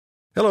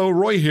Hello,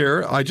 Roy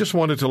here. I just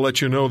wanted to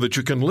let you know that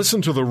you can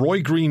listen to The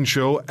Roy Green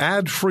Show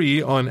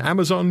ad-free on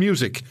Amazon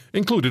Music,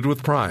 included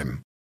with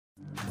Prime.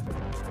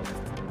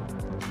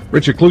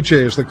 Richard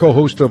Cloutier is the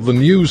co-host of the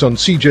news on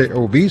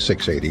CJOB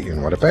 680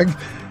 in Winnipeg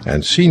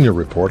and senior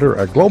reporter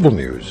at Global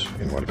News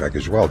in Winnipeg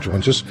as well.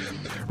 Joins us.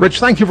 Rich,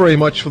 thank you very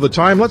much for the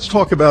time. Let's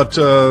talk about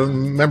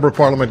Member of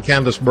Parliament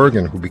Candice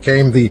Bergen, who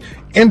became the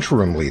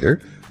interim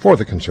leader for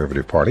the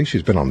Conservative Party.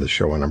 She's been on this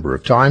show a number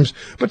of times.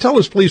 But tell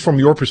us, please, from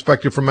your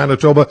perspective from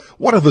Manitoba,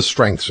 what are the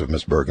strengths of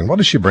Ms. Bergen? What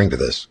does she bring to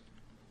this?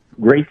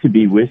 Great to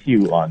be with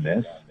you on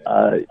this.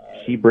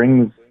 She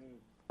brings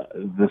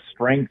the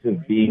strength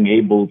of being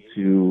able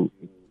to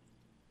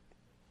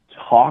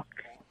talk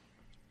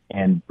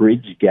and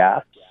bridge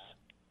gaps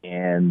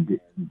and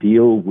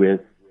deal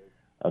with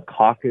a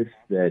caucus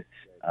that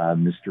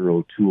Mr.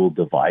 O'Toole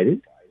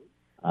divided.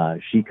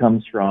 She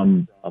comes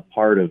from a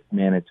part of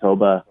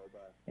Manitoba,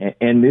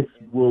 and this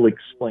will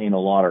explain a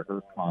lot of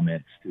her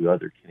comments to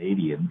other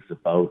Canadians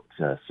about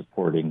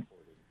supporting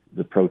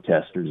the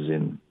protesters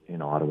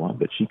in Ottawa.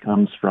 But she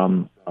comes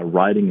from a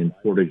riding in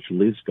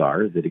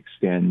Portage-Lisgar that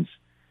extends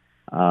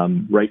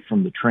right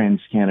from the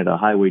Trans-Canada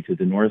Highway to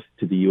the north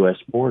to the U.S.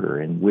 border.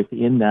 And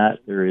within that,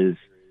 there is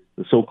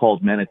the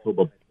so-called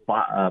Manitoba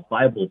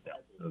Bible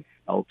Belt of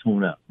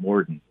Altona,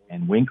 Morden,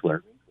 and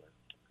Winkler.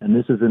 And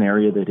this is an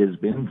area that has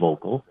been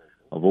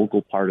a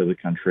vocal part of the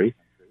country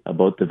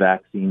about the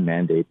vaccine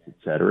mandates, et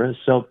cetera.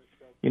 So,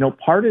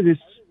 part of this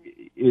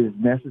is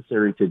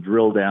necessary to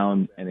drill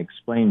down and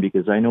explain,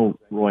 because I know,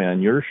 Roy, on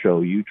your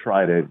show, you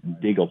try to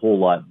dig a whole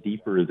lot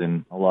deeper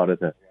than a lot of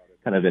the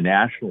kind of the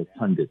national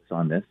pundits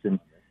on this. And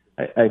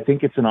I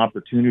think it's an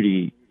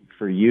opportunity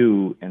for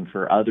you and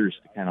for others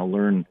to kind of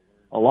learn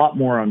a lot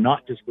more on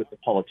not just what the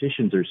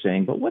politicians are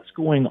saying, but what's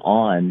going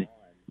on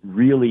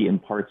really in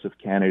parts of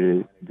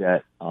Canada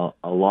that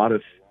a lot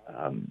of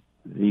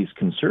these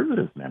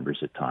Conservative members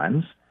at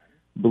times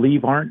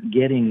believe aren't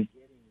getting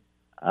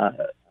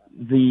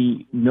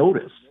the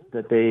notice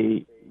that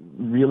they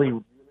really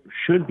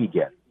should be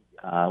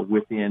getting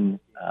within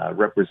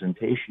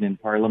representation in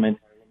Parliament,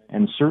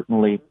 and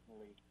certainly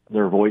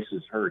their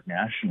voices heard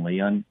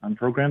nationally on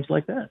programs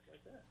like that.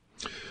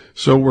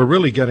 So we're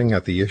really getting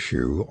at the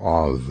issue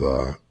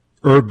of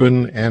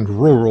urban and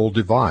rural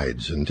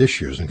divides and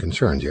issues and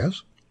concerns,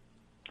 yes?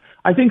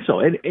 I think so.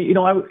 And,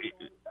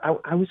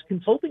 I was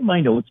consulting my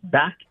notes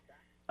back,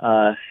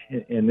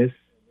 and this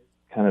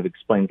kind of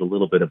explains a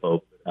little bit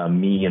about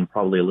me and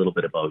probably a little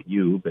bit about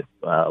you,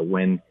 but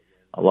when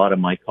a lot of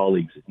my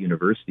colleagues at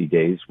university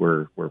days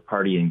were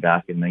partying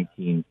back in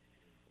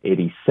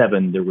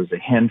 1987, there was a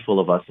handful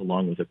of us,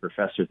 along with a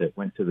professor, that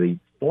went to the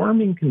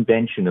forming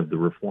convention of the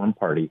Reform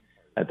Party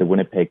at the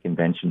Winnipeg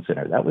Convention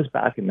Center. That was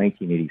back in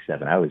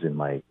 1987. I was in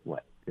my,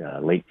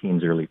 late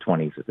teens, early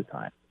 20s at the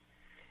time.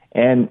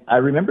 And I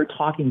remember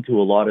talking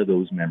to a lot of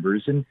those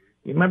members, and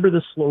you remember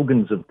the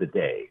slogans of the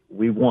day.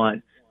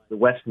 The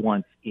West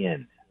wants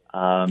in.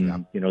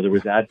 There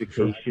was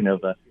advocation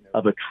of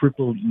a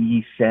triple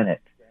E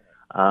Senate.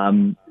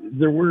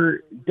 There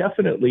were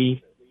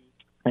definitely,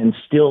 and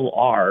still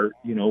are,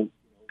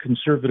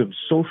 conservative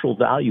social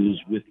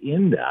values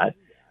within that.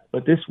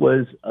 But this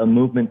was a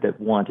movement that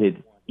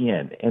wanted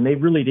in. And they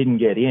really didn't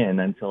get in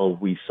until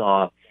we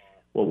saw,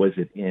 what was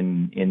it,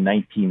 in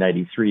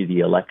 1993, the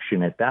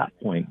election at that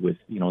point with,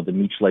 the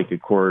Meech Lake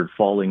Accord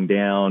falling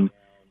down,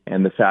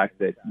 and the fact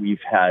that we've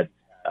had,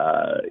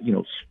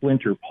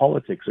 splinter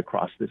politics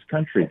across this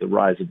country, the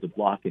rise of the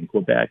Bloc in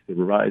Quebec, the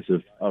rise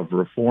of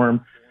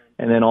Reform,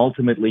 and then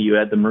ultimately you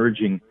had the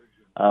merging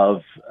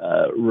of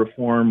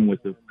Reform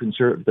with the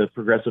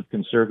Progressive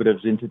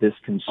Conservatives into this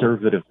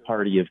Conservative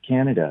Party of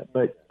Canada.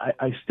 But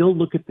I still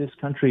look at this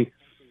country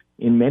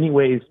in many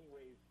ways,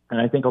 and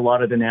I think a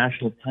lot of the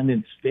national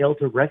pundits fail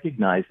to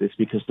recognize this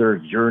because they're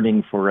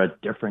yearning for a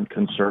different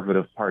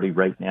Conservative Party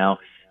right now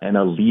and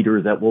a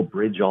leader that will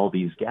bridge all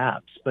these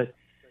gaps. But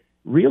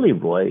really,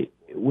 Roy,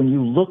 when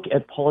you look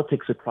at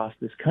politics across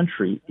this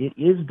country, it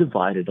is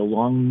divided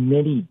along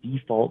many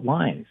default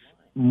lines,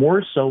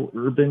 more so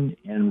urban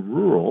and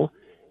rural.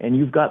 And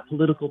you've got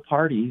political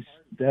parties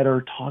that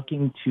are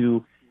talking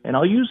to, and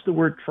I'll use the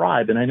word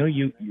tribe, and I know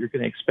you're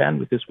going to expand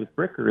with this with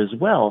Bricker as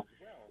well,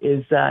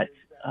 is that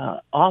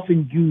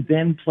often you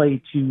then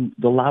play to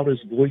the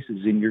loudest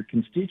voices in your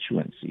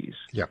constituencies.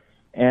 Yeah.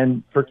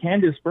 And for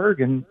Candice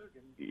Bergen,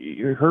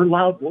 her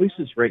loud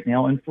voices right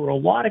now, and for a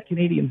lot of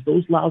Canadians,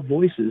 those loud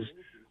voices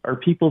are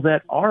people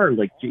that are,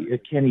 like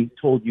Kenny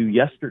told you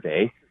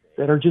yesterday,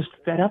 that are just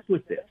fed up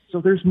with this. So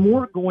there's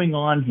more going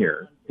on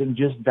here than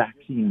just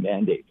vaccine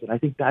mandates. And I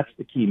think that's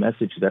the key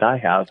message that I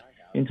have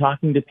in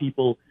talking to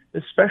people,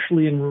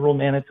 especially in rural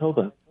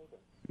Manitoba,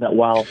 that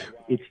while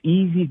it's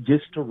easy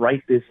just to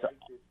write this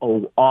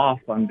off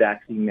on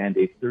vaccine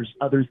mandates, there's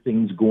other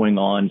things going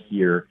on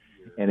here.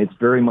 And it's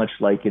very much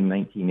like in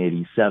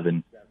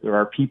 1987. There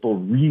are people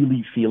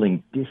really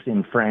feeling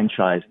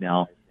disenfranchised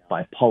now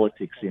by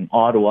politics in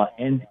Ottawa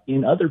and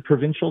in other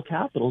provincial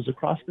capitals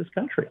across this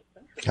country.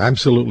 I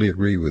absolutely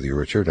agree with you,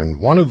 Richard. And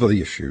one of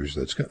the issues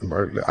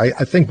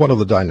I think one of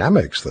the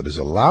dynamics that has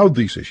allowed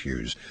these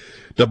issues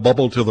to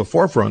bubble to the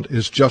forefront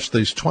is just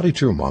these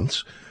 22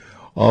 months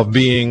of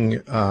being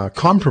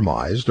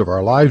compromised, of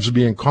our lives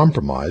being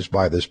compromised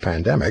by this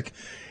pandemic.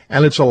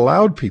 And it's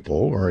allowed people,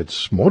 or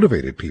it's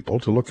motivated people,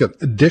 to look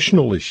at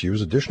additional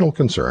issues, additional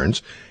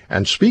concerns,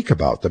 and speak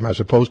about them, as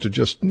opposed to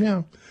just,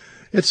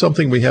 it's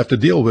something we have to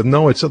deal with.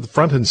 No, it's at the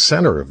front and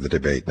center of the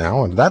debate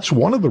now. And that's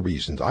one of the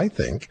reasons, I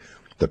think,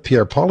 that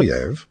Pierre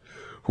Poilievre,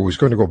 who is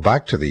going to go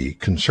back to the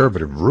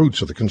conservative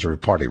roots, or the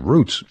Conservative Party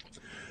roots,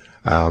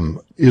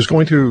 is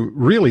going to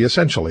really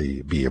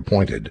essentially be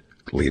appointed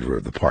leader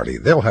of the party.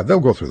 They'll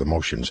go through the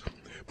motions,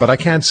 but I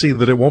can't see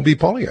that it won't be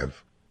Poilievre.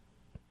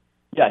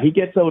 Yeah, he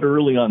gets out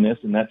early on this,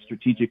 and that's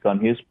strategic on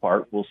his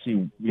part. We'll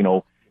see,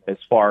 as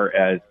far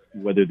as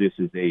whether this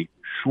is a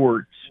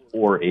short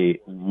or a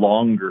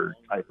longer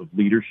type of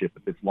leadership.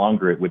 If it's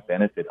longer, it would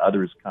benefit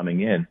others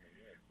coming in.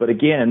 But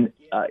again,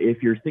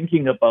 if you're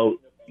thinking about,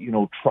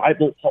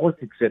 tribal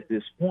politics at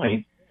this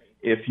point,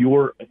 if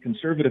you're a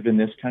conservative in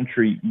this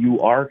country, you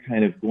are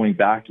kind of going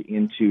back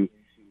into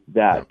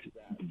that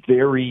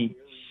very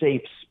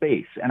safe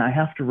space. And I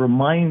have to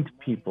remind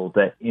people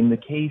that in the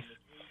case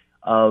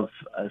of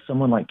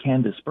someone like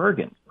Candice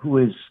Bergen, who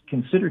is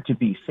considered to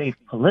be safe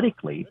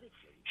politically,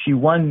 she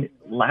won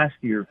last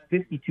year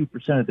 52%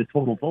 of the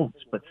total votes,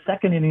 but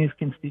second in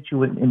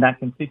that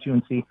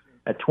constituency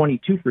at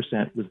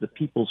 22% was the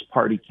People's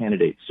Party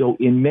candidate. So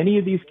in many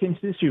of these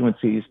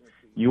constituencies,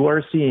 you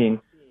are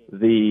seeing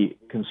the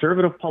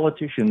conservative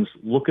politicians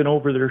looking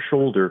over their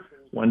shoulder,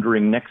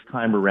 wondering next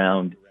time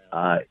around,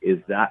 is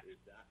that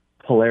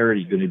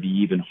polarity going to be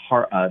even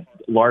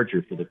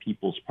larger for the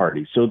People's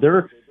Party? So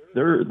they're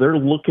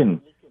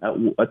looking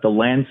at the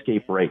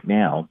landscape right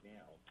now.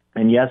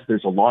 And yes,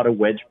 there's a lot of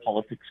wedge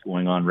politics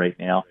going on right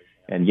now.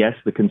 And yes,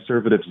 the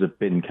Conservatives have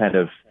been kind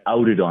of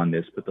outed on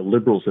this, but the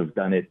Liberals have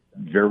done it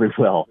very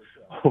well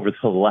over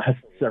the last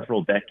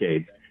several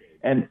decades.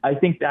 And I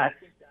think that's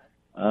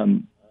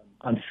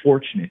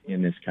unfortunate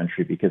in this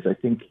country, because I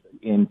think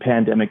in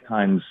pandemic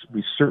times,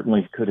 we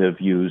certainly could have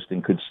used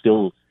and could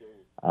still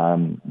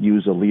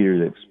use a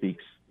leader that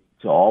speaks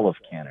to all of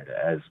Canada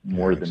as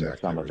more than the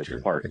sum of its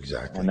parts.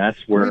 Exactly. And that's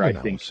where Great I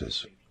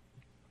analysis. think...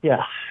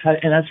 Yeah,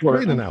 and that's where...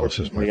 Great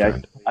analysis, my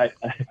friend.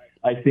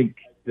 I think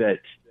that,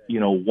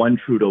 one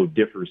Trudeau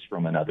differs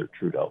from another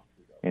Trudeau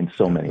in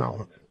so many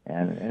ways.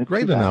 And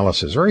great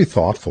analysis, very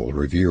thoughtful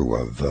review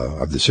of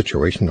the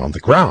situation on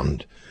the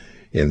ground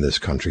in this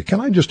country.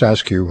 Can I just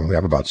ask you, we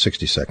have about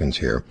 60 seconds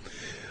here,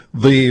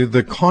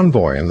 the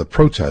convoy and the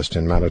protest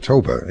in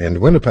Manitoba, and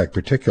Winnipeg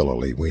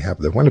particularly, we have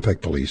the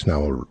Winnipeg police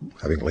now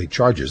having laid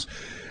charges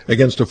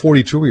against a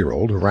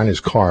 42-year-old who ran his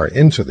car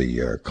into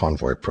the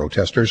convoy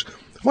protesters.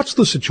 What's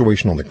the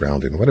situation on the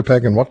ground in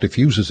Winnipeg, and what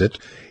diffuses it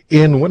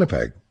in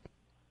Winnipeg?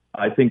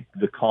 I think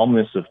the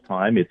calmness of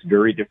time, it's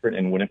very different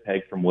in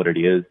Winnipeg from what it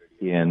is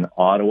in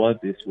Ottawa.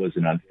 This was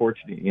an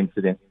unfortunate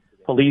incident.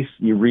 Police,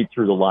 you read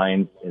through the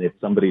lines, and it's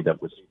somebody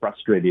that was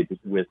frustrated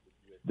with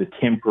the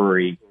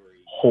temporary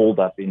hold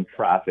up in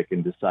traffic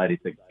and decided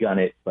to gun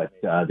it. But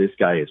this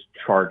guy is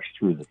charged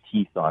through the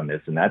teeth on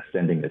this, and that's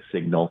sending a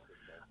signal.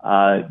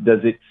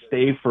 Does it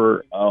stay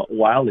for a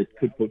while? It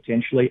could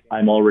potentially.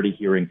 I'm already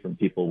hearing from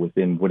people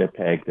within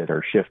Winnipeg that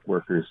are shift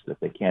workers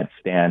that they can't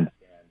stand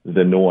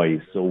the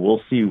noise. So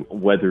we'll see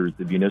whether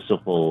the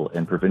municipal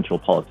and provincial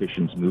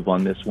politicians move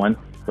on this one.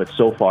 But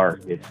so far,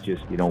 it's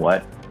just,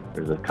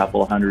 there's a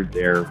couple of hundred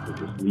there. We'll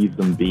just leave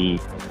them be.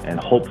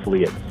 And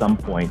hopefully at some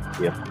point,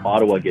 if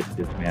Ottawa gets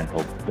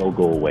dismantled, they'll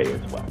go away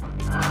as well.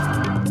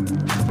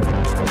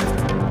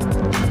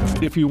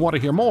 If you want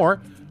to hear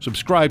more,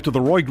 subscribe to The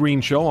Roy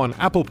Green Show on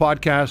Apple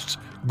Podcasts,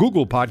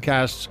 Google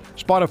Podcasts,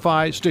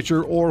 Spotify,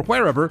 Stitcher, or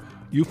wherever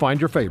you find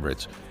your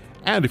favorites.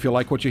 And if you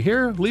like what you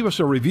hear, leave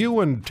us a review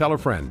and tell a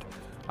friend.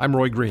 I'm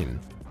Roy Green.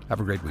 Have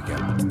a great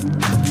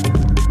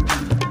weekend.